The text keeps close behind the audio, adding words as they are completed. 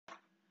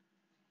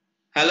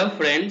Hello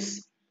friends,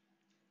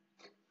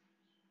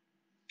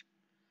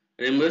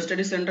 rainbow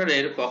study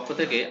সেন্টারের পক্ষ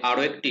থেকে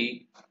আরো একটি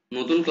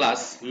নতুন ক্লাস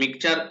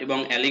মিক্সচার এবং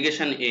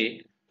অ্যালিগেশন এ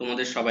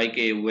তোমাদের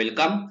সবাইকে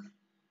ওয়েলকাম।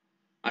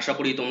 আশা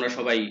করি তোমরা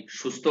সবাই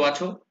সুস্থ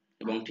আছো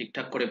এবং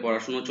ঠিকঠাক করে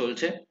পড়াশোনা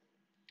চলছে।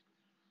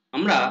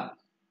 আমরা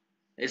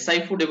এসআই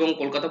ফুড এবং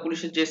কলকাতা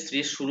পুলিশের যে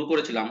সিরিজ শুরু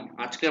করেছিলাম,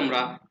 আজকে আমরা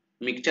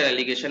মিক্সচার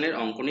অ্যালিগেশনের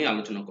অঙ্ক নিয়ে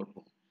আলোচনা করব।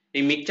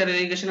 এই মিক্সচার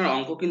অ্যালিগেশনের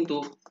অঙ্ক কিন্তু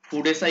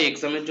ফুড এসআই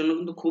এক্সামের জন্য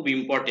কিন্তু খুব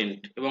ইম্পর্টেন্ট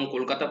এবং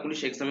কলকাতা পুলিশ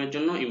এক্সামের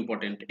জন্য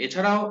ইম্পর্টেন্ট।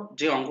 এছাড়াও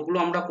যে অঙ্কগুলো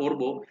আমরা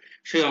করব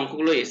সেই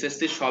অঙ্কগুলো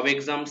এসএসসির সব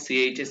এক্সাম,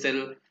 সিএইচএসএল,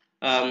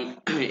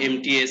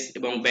 এমটিএস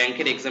এবং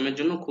ব্যাংকের এক্সামের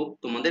জন্য খুব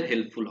তোমাদের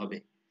হেল্পফুল হবে।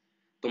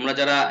 তোমরা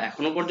যারা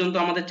এখনো পর্যন্ত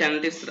আমাদের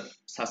চ্যানেলটি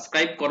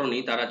সাবস্ক্রাইব করোনি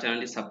তারা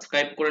চ্যানেলটি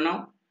সাবস্ক্রাইব করে নাও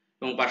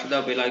এবং পাশে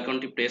দেওয়া বেল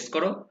আইকনটি প্রেস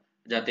করো,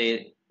 যাতে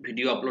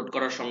ভিডিও আপলোড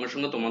করার সঙ্গে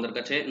সঙ্গে তোমাদের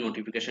কাছে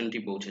নোটিফিকেশনটি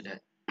পৌঁছে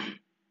যায়।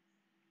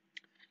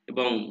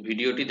 এবং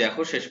ভিডিওটি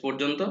দেখো শেষ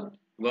পর্যন্ত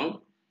এবং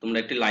তোমরা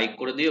একটি লাইক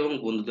করে দিও এবং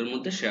বন্ধুদের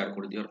মধ্যে শেয়ার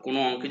করে দিও। আর কোনো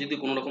অঙ্কে যদি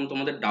কোনো রকম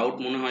তোমাদের ডাউট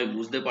মনে হয়,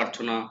 বুঝতে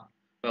পারছো না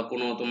বা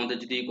কোনো তোমাদের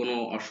যদি কোনো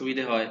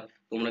অসুবিধে হয়,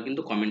 তোমরা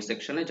কিন্তু কমেন্ট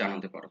সেকশনে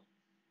জানাতে পারো।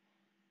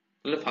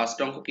 তাহলে ফার্স্ট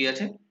অঙ্ক কি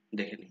আছে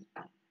দেখে নিই।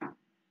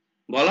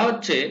 বলা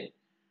হচ্ছে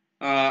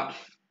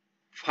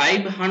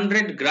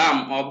 500 gram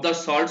of the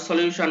salt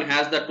solution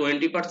has the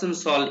 20%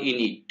 salt in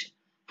it.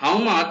 How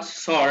much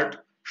salt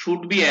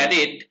should be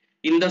added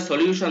in the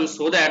solution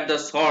so that the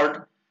salt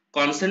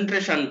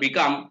concentration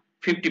become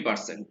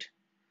 50%?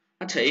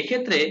 আচ্ছা,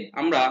 এক্ষেত্রে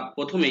আমরা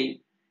প্রথমেই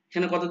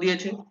এখানে কত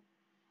দিয়েছে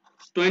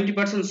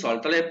 20% সল্ট,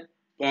 তাহলে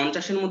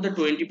 50 এর মধ্যে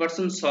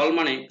 20%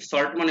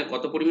 সল্ট মানে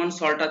কত পরিমাণ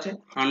সল্ট আছে?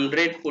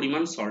 100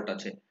 পরিমাণ সল্ট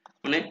আছে।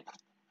 মানে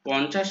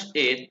 50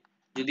 এর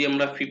যদি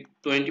আমরা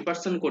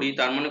 20% করি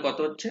তার মানে কত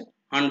হচ্ছে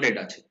 100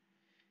 আছে।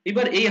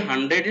 এবার এই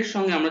 100 এর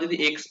সঙ্গে আমরা যদি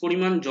x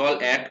পরিমাণ জল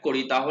অ্যাড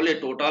করি তাহলে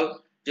টোটাল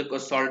যে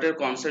সল্টের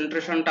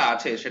কনসেন্ট্রেশনটা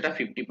আছে সেটা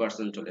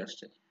 50% চলে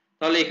আসছে।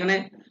 তাহলে এখানে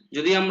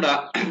যদি আমরা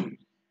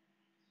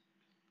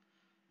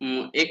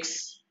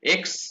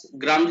x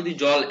গ্রাম যদি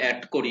জল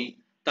অ্যাড করি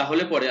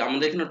তাহলে পরে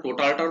আমাদের এখানে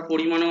টোটালটার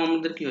পরিমাণও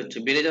আমাদের কি হচ্ছে,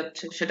 বেড়ে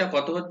যাচ্ছে। সেটা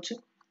কত হচ্ছে?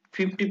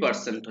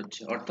 50%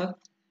 হচ্ছে, অর্থাৎ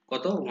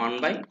কত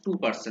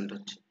 1/2%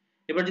 হচ্ছে।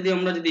 এবার যদি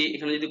আমরা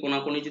এখানে যদি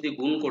কোনাকুনি যদি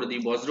গুণ করে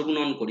দিই, বজ্র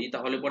গুণন করি,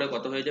 তাহলে পরে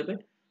কত হয়ে যাবে?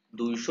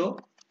 200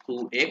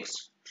 2x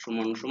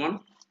সমান সমান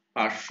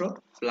 500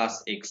 প্লাস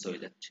x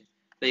হয়ে যাচ্ছে।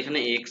 তো এখানে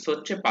x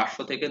হচ্ছে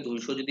 500 থেকে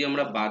 200 যদি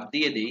আমরা বাদ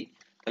দিয়ে দিই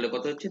তাহলে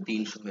কত হচ্ছে?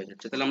 300 হয়ে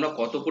যাচ্ছে। তাহলে আমরা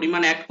কত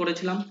পরিমাণ অ্যাড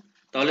করেছিলাম?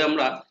 তাহলে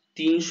আমরা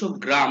 300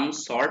 গ্রাম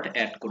সল্ট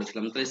অ্যাড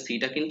করেছিলাম। তাহলে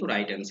সিটা কিন্তু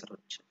রাইট অ্যান্সার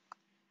হচ্ছে।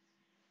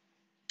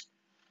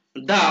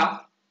 The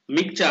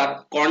mixture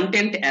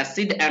contained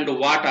acid and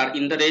water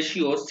in the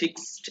ratio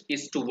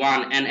 6:1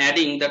 and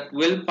adding the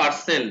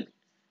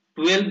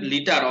 12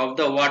 liter of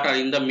the water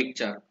in the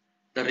mixture.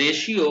 The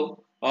ratio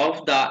of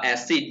the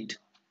acid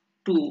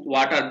to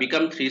water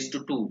become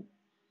 3:2.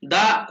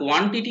 The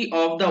quantity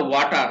of the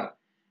water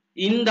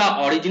in the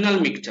original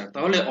mixture,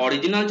 তাহলে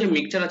original যে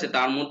mixture আছে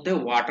তার মধ্যে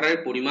ওয়াটারের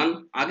পরিমাণ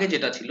আগে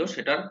যেটা ছিল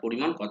সেটার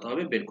পরিমাণ কত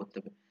হবে বের করতে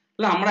হবে।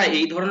 তাহলে আমরা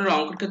এই ধরনের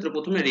অঙ্কের ক্ষেত্রে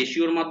প্রথমে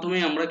রেশিওর মাধ্যমে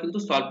আমরা কিন্তু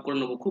সলভ করে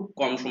নেব খুব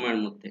কম সময়ের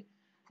মধ্যে।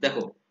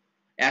 দেখো,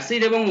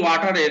 অ্যাসিড এবং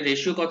ওয়াটারের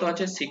রেশিও কত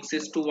আছে?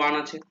 6:1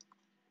 আছে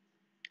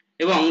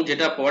এবং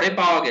যেটা পরে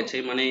পাওয়া গেছে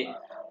মানে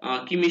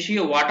কি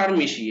মিশিয়ে, ওয়াটার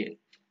মিশিয়ে,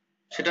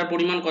 সেটার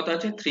পরিমাণ কত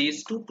আছে?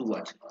 3:2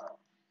 আছে।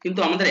 কিন্তু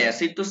আমাদের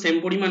অ্যাসিড তো সেম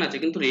পরিমাণ আছে,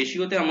 কিন্তু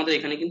রেশিওতে আমাদের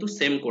এখানে কিন্তু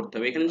সেম করতে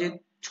হবে। এখানে যে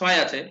 6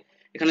 আছে,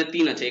 এখানে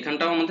 3 আছে,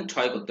 এখানটাও আমাদের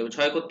 6 করতে হবে।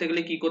 6 করতে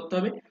গেলে কি করতে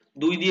হবে?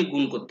 2 দিয়ে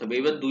গুণ করতে হবে।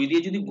 এবার 2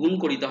 দিয়ে যদি গুণ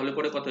করি তাহলে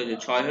পরে কত হয়ে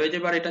যাবে? 6 হয়ে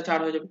যাবে আর এটা 4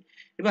 হয়ে যাবে।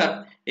 এবার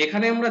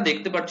এখানে আমরা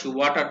দেখতে পাচ্ছি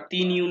ওয়াটার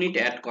 3 ইউনিট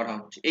অ্যাড করা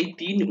হচ্ছে। এই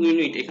 3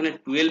 ইউনিট এখানে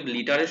 12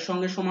 লিটারের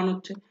সঙ্গে সমান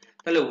হচ্ছে।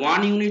 তাহলে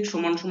 1 ইউনিট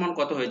সমান সমান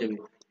কত হয়ে যাবে?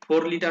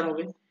 4 লিটার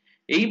হবে।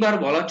 এইবার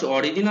বলা হচ্ছে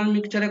অরিজিনাল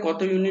মিক্সচারে কত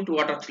ইউনিট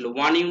ওয়াটার ছিল?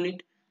 1 ইউনিট।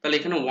 তাহলে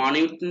এখানে 1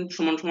 ইউনিট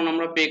সমান সমান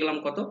আমরা পেয়ে গেলাম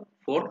কত?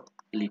 4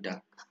 লিটার।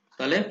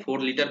 তাহলে 4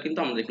 লিটার কিন্তু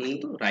আমাদের এখানে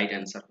কিন্তু রাইট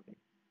অ্যান্সার হবে।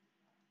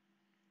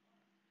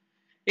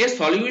 A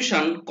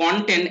solution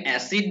contain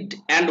acid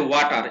and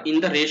water in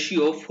the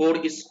ratio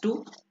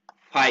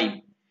 4:5.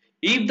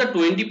 If the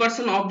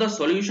 20% of the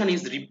solution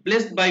is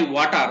replaced by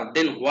water,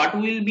 then what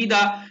will be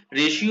the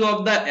ratio of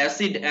the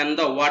acid and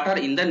the water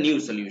in the new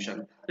solution?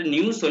 The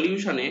new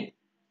solution A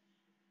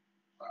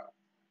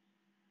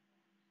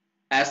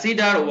acid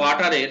আর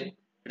ওয়াটারের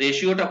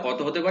রেশিওটা কত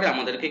হতে পারে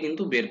আমাদেরকে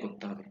কিন্তু বের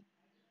করতে হবে।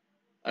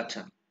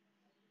 আচ্ছা,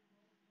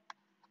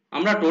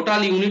 আমরা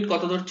টোটাল ইউনিট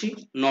কত ধরছি?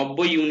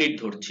 90 ইউনিট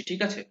ধরছি,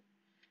 ঠিক আছে।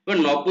 এবার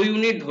 90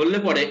 ইউনিট ধরলে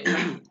পরে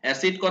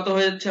অ্যাসিড কত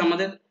হয়ে যাচ্ছে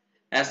আমাদের?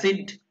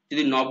 অ্যাসিড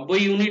যদি 90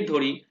 ইউনিট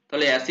ধরি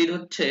তাহলে অ্যাসিড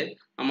হচ্ছে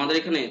আমাদের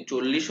এখানে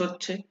 40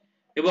 হচ্ছে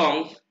এবং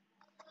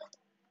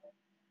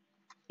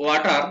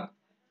ওয়াটার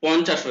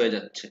 50 হয়ে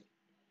যাচ্ছে,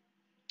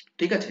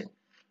 ঠিক আছে।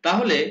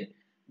 তাহলে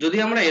যদি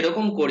আমরা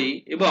এরকম করি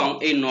এবং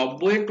এই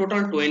 90 এর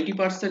টোটাল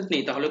 20%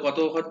 নিই তাহলে কত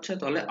হচ্ছে?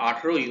 তাহলে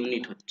 18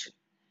 ইউনিট হচ্ছে।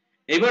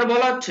 এবার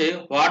বলা হচ্ছে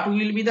what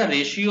will be the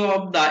ratio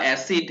of the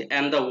acid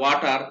and the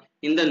water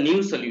in the new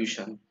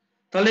solution.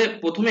 তাহলে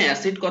প্রথমে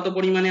অ্যাসিড কত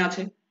পরিমাণে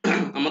আছে?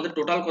 আমাদের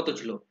টোটাল কত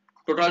ছিল?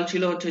 টোটাল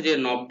ছিল হচ্ছে যে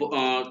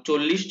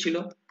 40 ছিল,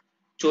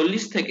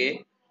 40 থেকে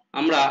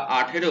আমরা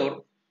 18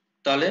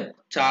 তাহলে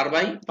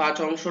 4/5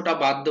 অংশটা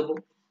বাদ দেব।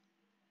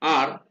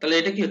 আর তাহলে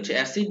এটা কি হচ্ছে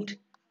অ্যাসিড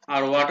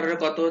আর ওয়াটারের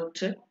কত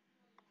হচ্ছে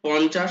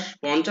 50,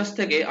 50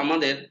 থেকে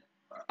আমাদের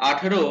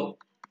 18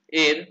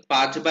 এর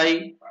 5/,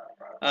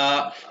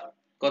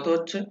 কত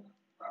হচ্ছে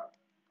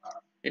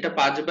এটা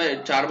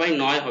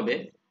 4/9 হবে,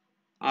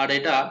 আর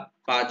এটা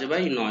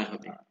 5/9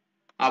 হবে।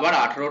 আবার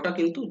 18টা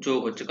কিন্তু যোগ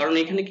হচ্ছে, কারণ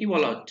এখানে কি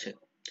বলা হচ্ছে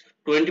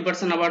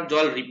 20% আবার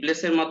জল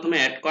রিপ্লেসের মাধ্যমে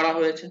অ্যাড করা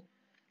হয়েছে।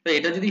 তো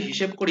এটা যদি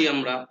হিসেব করি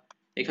আমরা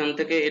এখান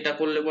থেকে এটা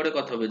করলে পরে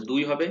কত হবে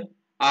 2 হবে,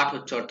 8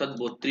 হচ্ছে অর্থাৎ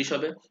 32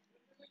 হবে,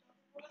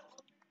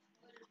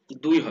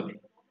 2 হবে,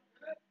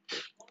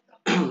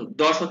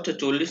 10 হচ্ছে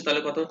 40,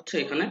 তাহলে কত হচ্ছে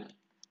এখানে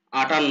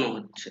 58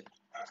 হচ্ছে,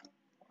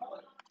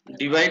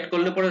 ডিভাইড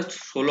করলে পরে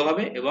 16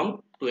 হবে এবং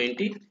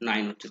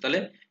 29 হচ্ছে। তাহলে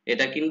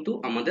এটা কিন্তু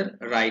আমাদের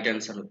রাইট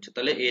অ্যান্সার হচ্ছে।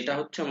 তাহলে এটা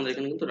হচ্ছে আমাদের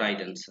এখানে কিন্তু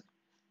right answer.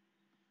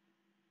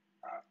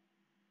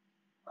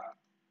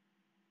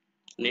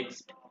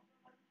 Next,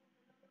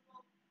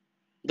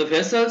 the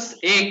vessels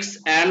X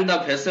and the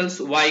vessels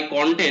Y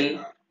contain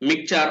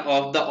mixture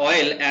of the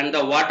oil and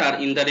the water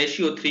in the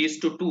ratio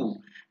 3:2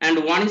 and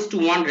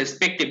 1:1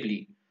 respectively.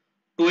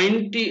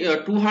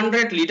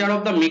 200 liter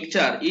of the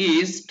mixture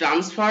is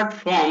transferred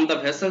from the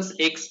vessels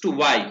X to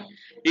Y.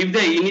 If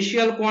the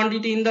initial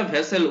quantity in the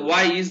vessel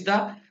Y is the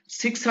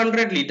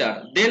 600 liter,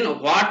 then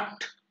what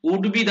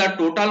would be the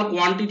total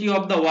quantity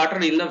of the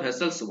water in the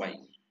vessels Y?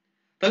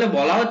 তাহলে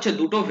বলা হচ্ছে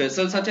দুটো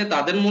vessels আছে,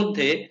 তাদের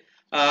মধ্যে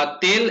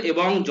তেল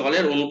এবং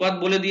জলের অনুপাত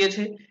বলে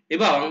দিয়েছে,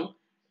 এবং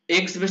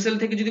এক্স ভেসেল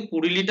থেকে যদি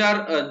 20 লিটার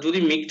যদি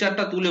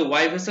মিক্সচারটা তুলে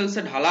ওয়াই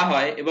ভেসেলসে ঢালা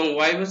হয় এবং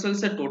ওয়াই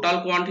ভেসেলসের টোটাল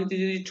কোয়ান্টিটি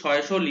যদি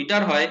 600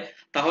 লিটার হয়,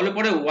 তাহলে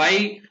পরে ওয়াই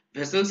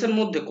ভেসেলসের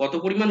মধ্যে কত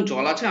পরিমাণ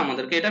জল আছে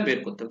আমাদেরকে এটা বের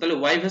করতে হবে। তাহলে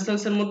ওয়াই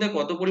ভেসেলসের মধ্যে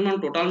কত পরিমাণ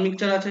টোটাল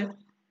মিক্সচার আছে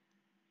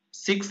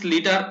 6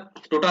 লিটার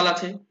টোটাল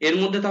আছে, এর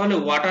মধ্যে তাহলে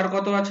ওয়াটার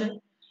কত আছে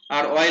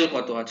আর অয়েল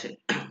কত আছে।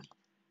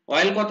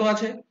 অয়েল কত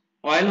আছে,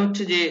 অয়েল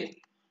হচ্ছে যে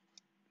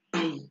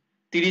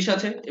 30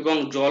 আছে এবং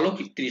জলও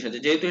 30 আছে,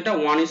 যেহেতু এটা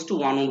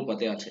 1:1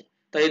 অনুপাতে আছে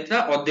তাই এটা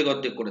অর্ধেক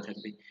অর্ধেক করে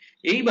থাকবে।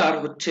 এইবার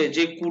হচ্ছে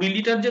যে 20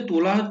 লিটার যে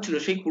তোলা হচ্ছিল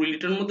সেই 20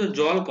 লিটার মধ্যে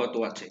জল কত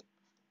আছে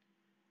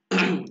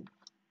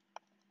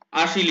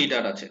 80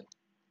 লিটার আছে।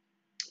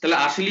 তাহলে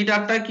 80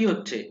 লিটারটা কি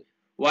হচ্ছে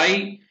ওয়াই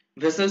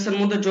ভেসেলস এর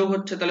মধ্যে যোগ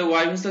হচ্ছে, তাহলে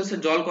ওয়াই ভেসেলস এর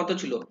জল কত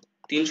ছিল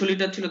 300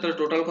 লিটার ছিল, তাহলে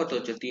টোটাল কত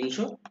হচ্ছে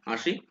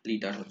 380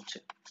 লিটার হচ্ছে।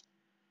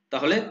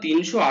 তাহলে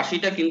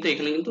 380টা কিন্তু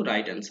এখানে কিন্তু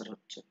রাইট অ্যান্সার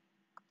হচ্ছে।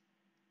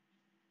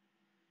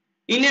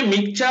 In a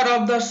mixture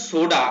of the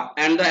soda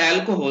and the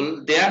alcohol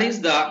there is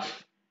the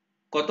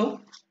কত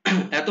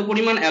এত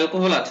পরিমাণ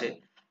অ্যালকোহল আছে,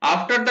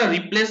 after the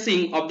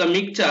replacing of the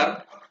mixture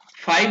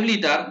 5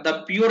 liter the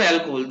pure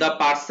alcohol the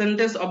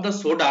percentage of the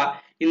soda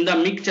in the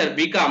mixture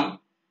become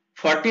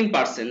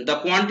 14%, the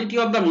quantity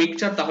of the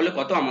mixture তাহলে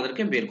কত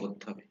আমাদেরকে বের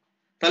করতে হবে।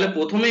 তাহলে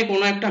প্রথমে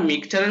কোনো একটা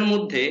মিক্সচারের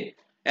মধ্যে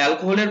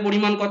অ্যালকোহলের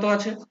পরিমাণ কত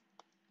আছে,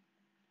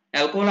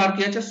 অ্যালকোহল আর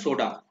কি আছে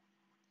সোডা,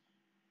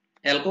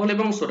 অ্যালকোহল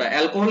এবং সোডা,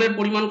 অ্যালকোহলের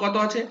পরিমাণ কত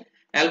আছে,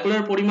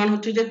 অ্যালকোহলের পরিমাণ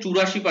হচ্ছে যে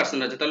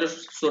 84% আছে, তাহলে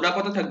সোডা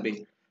কত থাকবে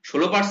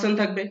 16%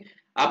 থাকবে।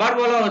 আবার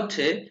বলা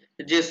হচ্ছে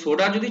যে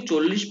সোডা যদি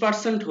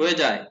 40% হয়ে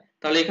যায়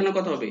তাহলে এখানে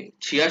কত হবে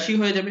 86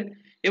 হয়ে যাবে।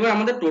 এবার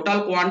আমাদের টোটাল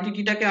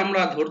কোয়ান্টিটিটাকে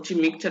আমরা ধরছি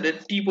মিক্সচারের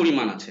টি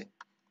পরিমাণ আছে,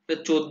 তো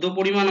 14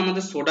 পরিমাণ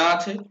আমাদের সোডা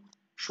আছে,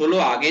 16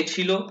 আগে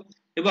ছিল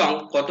এবং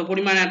কত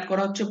পরিমাণ অ্যাড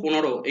করা হচ্ছে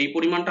 15, এই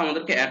পরিমাণটা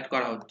আমাদেরকে অ্যাড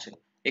করা হচ্ছে,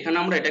 এখানে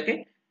আমরা এটাকে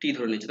টি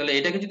ধরে নিচ্ছি। তাহলে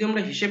এটাকে যদি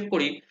আমরা হিসেব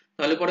করি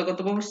তাহলে পরে কত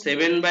পাবো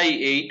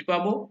 7/8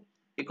 পাবো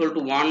ইকুয়াল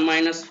টু 1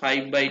 -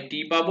 5/t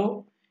পাবো।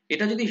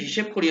 এটা যদি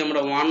হিসেব করি আমরা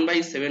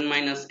 1/7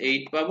 -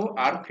 8 পাবো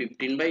আর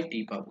 15/t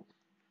পাবো।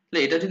 তাহলে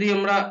এটা যদি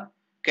আমরা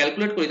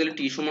ক্যালকুলেট করি তাহলে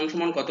t সমান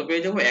সমান কত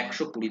পেয়ে যাবো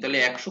 120, তাহলে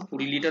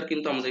 120 লিটার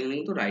কিন্তু আমাদের এখানে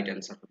কিন্তু রাইট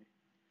অ্যান্সার হবে।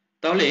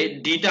 তাহলে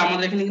ডি টা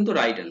আমাদের এখানে কিন্তু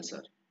right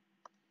answer.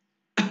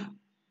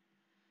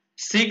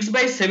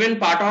 6/7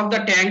 part of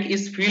the tank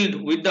is filled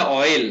with the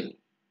oil.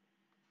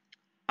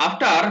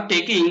 After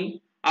taking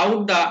out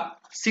the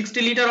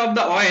 60 liter of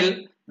the oil,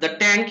 the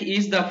tank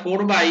is the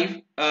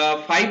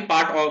 4/5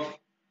 part of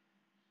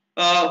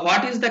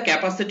what is the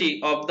capacity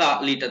of the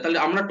liter. তাহলে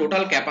আমরা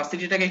total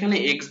ক্যাপাসিটিটাকে এখানে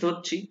x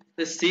ধরছি,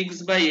 তো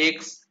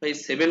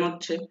 6/x/7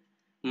 হচ্ছে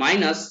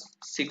minus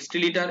 60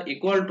 litre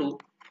equal to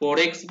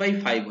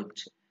 4x/5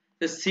 হচ্ছে,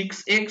 তো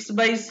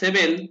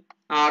 6x/7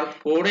 R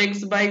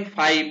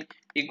 4x/5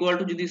 equal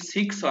to যদি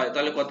 6 হয়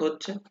তাহলে কত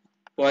হচ্ছে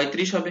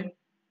 35 হবে।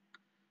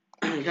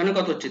 এখানে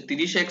কত হচ্ছে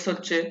 30x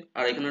হচ্ছে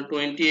আর এখানে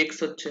 20x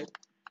হচ্ছে,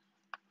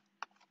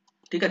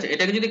 ঠিক আছে।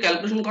 এটাকে যদি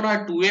ক্যালকুলেশন করা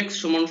হয় 2x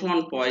সমান সমান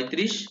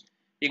 35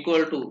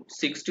 ইকুয়াল টু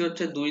 60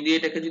 হচ্ছে, 2 দিয়ে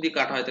এটাকে যদি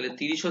কাটা হয় তাহলে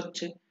 30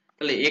 হচ্ছে,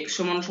 তাহলে x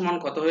সমান সমান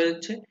কত হয়ে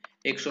যাচ্ছে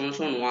x সমান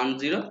সমান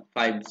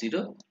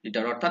 1050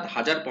 লিটার অর্থাৎ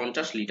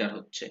 1050 লিটার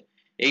হচ্ছে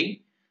এই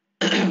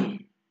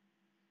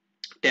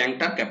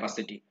ট্যাঙ্কটার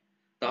ক্যাপাসিটি।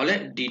 তাহলে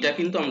ডি টা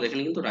কিন্তু আমাদের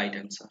এখানে কিন্তু right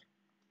answer.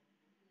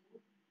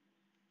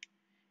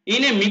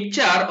 In a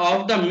mixture of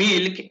the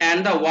milk and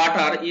the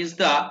water is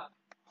the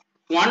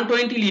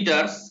 120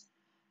 liters,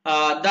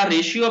 the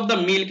ratio of the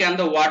milk and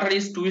the water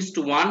is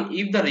 2:1.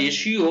 If the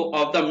ratio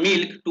of the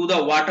milk to the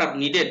water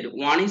needed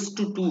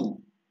 1:2,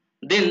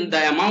 then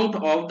the amount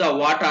of the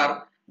water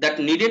that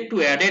needed to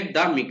added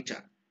the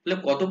mixture. তাহলে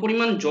কত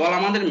পরিমাণ জল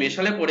আমাদের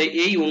মেশালে পরে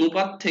এই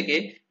অনুপাত থেকে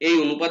এই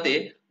অনুপাতে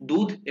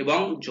দুধ এবং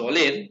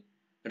জলের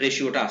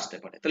রেশিওটা আসতে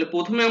পারে। তাহলে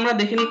প্রথমে আমরা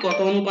দেখে নিই কত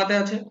অনুপাতে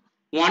আছে,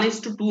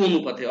 1:2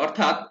 অনুপাতে,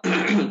 অর্থাৎ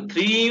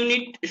 3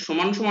 ইউনিট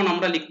সমান সমান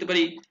আমরা লিখতে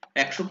পারি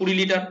 120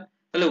 লিটার।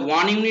 তাহলে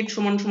 1 ইউনিট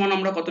সমান সমান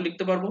আমরা কত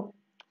লিখতে পারবো,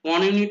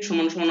 1 ইউনিট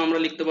সমান সমান আমরা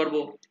লিখতে পারবো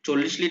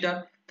 40 লিটার।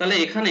 তাহলে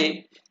এখানে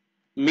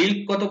মিল্ক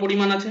কত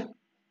পরিমাণ আছে,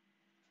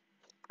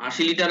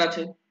 80 লিটার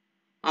আছে,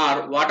 আর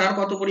ওয়াটার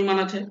কত পরিমাণ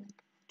আছে,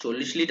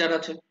 40 লিটার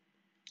আছে।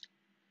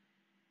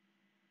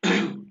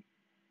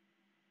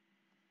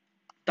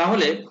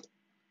 তাহলে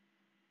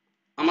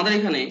আমাদের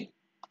এখানে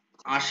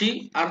 80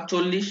 আর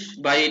 40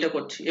 বাই এটা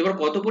করছি, এবার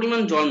কত পরিমাণ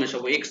জল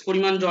মেশাবো, x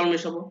পরিমাণ জল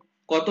মেশাবো,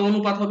 কত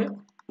অনুপাত হবে,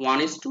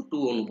 1:2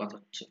 অনুপাত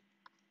হচ্ছে,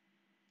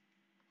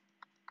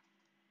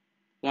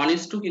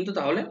 1:2 কিন্তু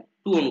তাহলে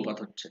 2 অনুপাত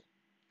হচ্ছে।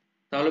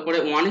 তাহলে পরে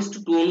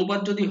 1:2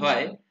 অনুপাত যদি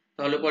হয়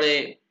তাহলে পরে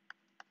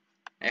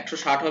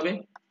 160 হবে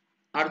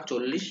আর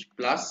 40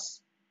 প্লাস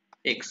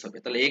x হবে।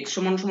 তাহলে x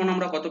সমান সমান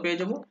আমরা কত পেয়ে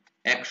যাব,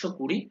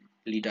 120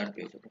 লিটার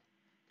পেয়ে যাব।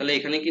 তাহলে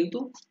এখানে কিন্তু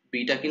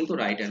বিটা কিন্তু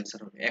রাইট অ্যান্সার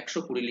হবে,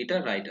 120 লিটার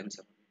রাইট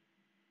অ্যান্সার হবে।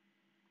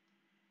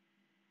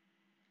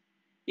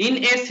 In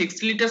a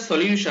 60 liter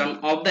solution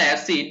of the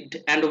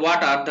acid and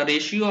water, the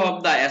ratio of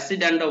the acid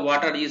and the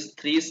water is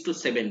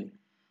 3:7.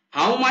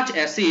 How much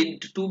acid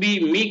to be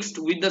mixed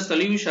with the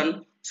solution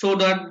so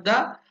that the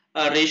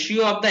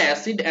ratio of the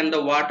acid and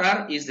the water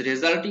is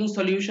resulting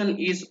solution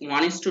is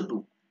 1:2?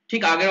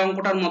 ঠিক আগের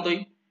অঙ্কটার মতোই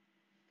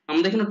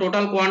আমাদের এখানে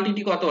total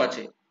quantity কত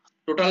আছে,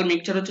 total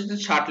mixture হচ্ছে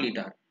 60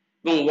 litre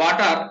এবং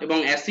water এবং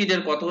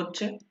অ্যাসিডের কত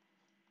হচ্ছে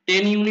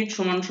 10 ইউনিট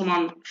সমান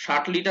সমান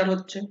 60 লিটার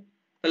হচ্ছে।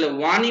 তাহলে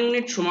 1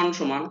 ইউনিট সমান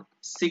সমান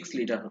 6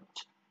 লিটার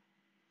হচ্ছে,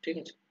 ঠিক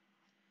আছে।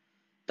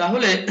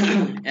 তাহলে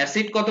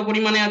অ্যাসিড কত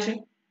পরিমাণে আছে,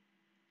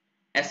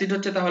 অ্যাসিড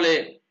হচ্ছে তাহলে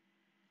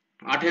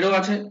 18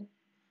 আছে,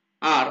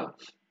 আর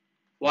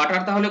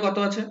ওয়াটার তাহলে কত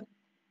আছে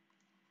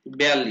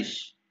 42।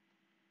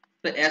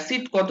 তো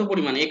অ্যাসিড কত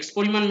পরিমাণ, x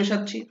পরিমাণ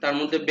মেশাচ্ছি, তার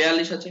মধ্যে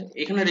 42 আছে,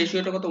 এখানে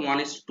রেশিওটা কত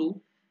 1:2।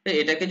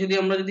 এটাকে যদি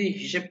আমরা যদি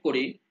হিসেব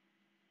করি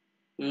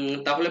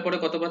তাহলে পরে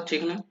কত পাচ্ছি,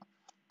 এখানে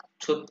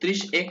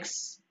 36x,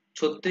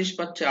 36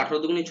 পাচ্ছে, 18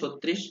 দুগুণে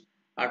 36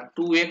 আর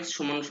 2x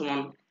সমান সমান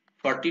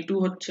 42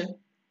 হচ্ছে,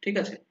 ঠিক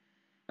আছে।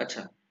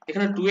 আচ্ছা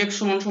এখানে 2x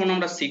সমান সমান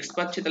আমরা 6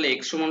 পাচ্ছি, তাহলে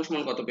x সমান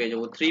সমান কত পেয়ে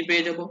যাব, 3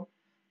 পেয়ে যাব।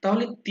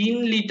 তাহলে 3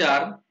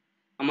 লিটার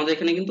আমাদের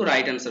এখানে কিন্তু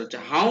রাইট অ্যান্সার হচ্ছে।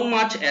 How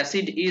much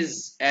acid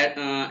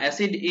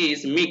is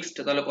mixed,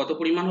 তাহলে কত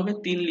পরিমাণ হবে,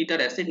 3 লিটার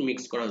অ্যাসিড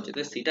মিক্স করা হয়েছে,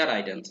 তাহলে সেটা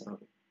রাইট অ্যান্সার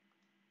হবে।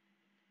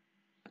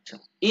 আচ্ছা,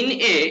 in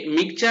a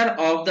mixture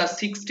of the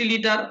 60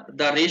 liter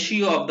the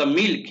ratio of the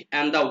milk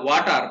and the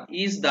water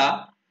is the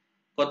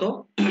কত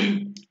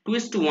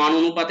 2:1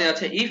 অনুপাতে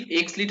আছে। if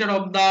x liter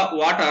of the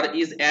water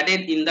is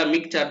added in the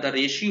mixture the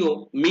ratio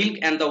milk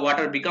and the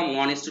water become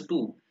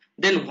 1:2,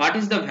 then what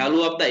is the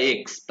value of the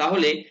x?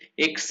 তাহলে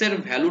x এর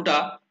ভ্যালুটা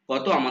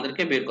কত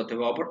আমাদেরকে বের করতে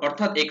হবে,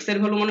 অর্থাৎ x এর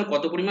ভ্যালু মানে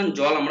কত পরিমাণ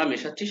জল আমরা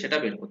মেশাচ্ছি সেটা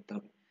বের করতে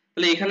হবে।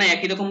 তাহলে এখানে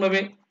একই রকম ভাবে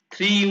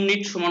 3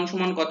 ইউনিট সমান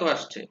সমান কত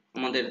আসছে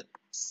আমাদের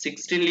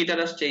 16 লিটার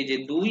আসছে, এই যে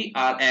 2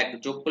 আর 1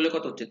 যোগ করলে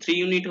কত হচ্ছে 3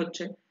 ইউনিট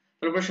হচ্ছে,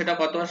 তারপর সেটা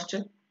কত আসছে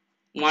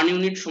 1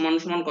 ইউনিট সমান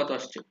সমান কত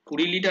আসছে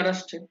 20 লিটার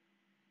আসছে।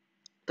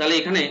 তাহলে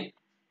এখানে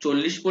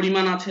 40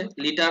 পরিমাণ আছে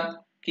লিটার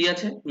কি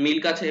আছে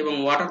মিল্ক আছে, এবং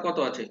ওয়াটার কত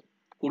আছে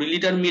 20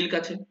 লিটার মিল্ক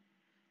আছে,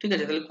 ঠিক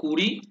আছে। তাহলে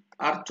 20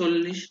 আর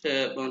 40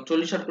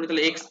 আর 20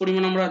 তাহলে x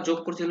পরিমাণ আমরা যোগ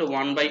করছি, তাহলে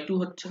 1/2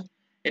 হচ্ছে।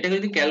 এটাকে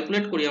যদি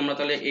ক্যালকুলেট করি আমরা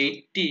তাহলে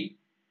 80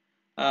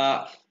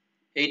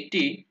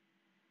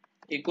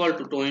 ইকুয়াল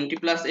টু 20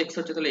 প্লাস x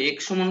হচ্ছে, তাহলে x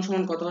সমান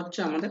সমান কত হচ্ছে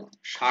আমাদের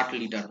 60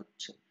 লিটার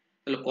হচ্ছে।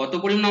 তাহলে কত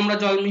পরিমাণ আমরা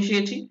জল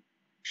মিশিয়েছি,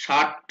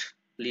 60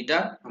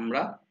 লিটার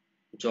আমরা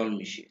জল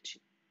মিশিয়েছি।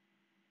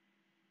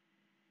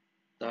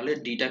 তাহলে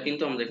ডিটা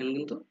কিন্তু আমাদের এখানে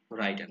কিন্তু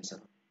right answer.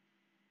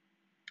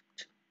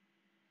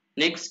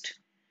 Next,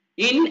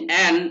 in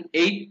an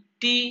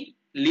 80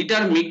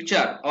 liter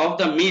mixture of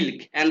the milk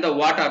and the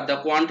water the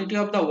quantity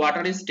of the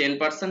water is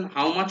 10%.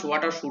 how much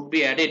water should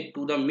be added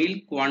to the milk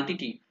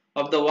quantity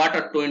of the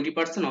water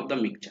 20% of the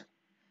mixture?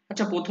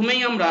 আচ্ছা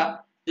প্রথমেই আমরা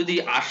যদি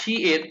 80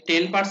 এর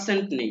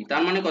 10% নেই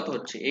তার মানে কত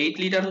হচ্ছে 8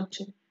 লিটার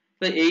হচ্ছে।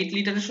 তো 8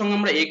 লিটারের সঙ্গে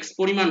আমরা x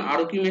পরিমাণ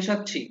আরো কি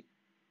মেশাচ্ছি,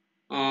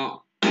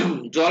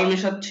 জল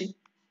মেশাচ্ছি,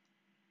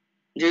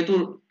 যেহেতু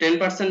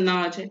 10%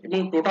 নেওয়া আছে, এবং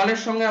টোটালের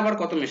সঙ্গে আবার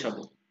কত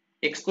মেশাবো,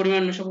 x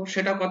পরিমাণ মেশাবো,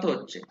 সেটা কত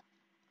হচ্ছে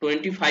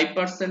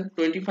 25%।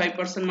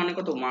 25% মানে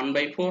কত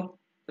 1/4,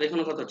 তাহলে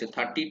এখানে কত হচ্ছে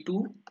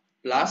 32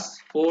 প্লাস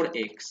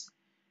 4x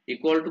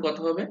ইকুয়াল টু কত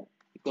হবে,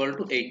 ইকুয়াল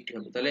টু 80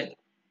 হবে। তাহলে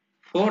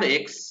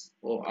 4x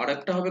ও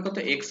আরেকটা হবে কত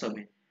x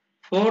হবে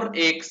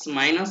 4x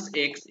minus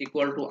x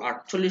equal to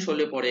 48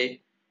 হলে পরে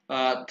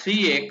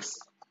 3x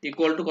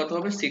ইকুয়াল টু কত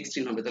হবে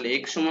 16 হবে। তাহলে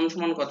x সমান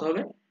সমান কত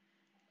হবে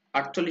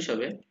 48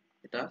 হবে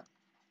এটা,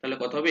 তাহলে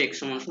কত হবে x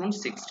সমান সমান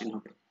 16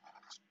 হবে।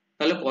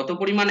 তাহলে কত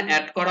পরিমাণ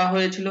অ্যাড করা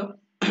হয়েছিল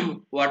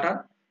ওয়াটার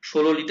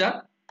 16 লিটার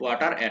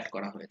ওয়াটার অ্যাড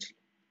করা হয়েছিল।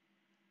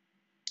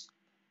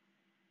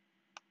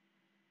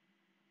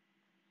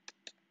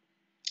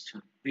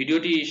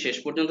 ভিডিওটি শেষ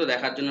পর্যন্ত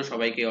দেখার জন্য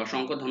সবাইকে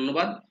অসংখ্য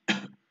ধন্যবাদ।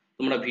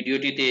 তোমরা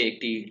ভিডিওটিতে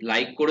একটি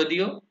লাইক করে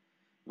দিও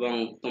এবং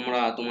তোমরা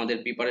তোমাদের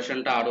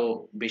প্রিপারেশনটা আরো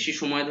বেশি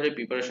সময় ধরে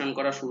প্রিপারেশন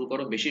করা শুরু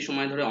করো, বেশি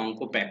সময় ধরে অঙ্ক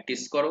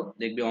প্র্যাকটিস করো,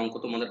 দেখবে অঙ্ক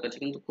তোমাদের কাছে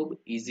কিন্তু খুব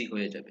ইজি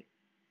হয়ে যাবে।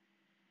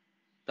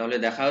 তাহলে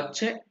দেখা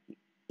হচ্ছে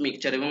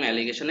মিক্সচার এবং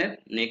অ্যালিগেশনের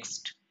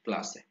নেক্সট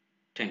ক্লাসে।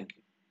 Thank you.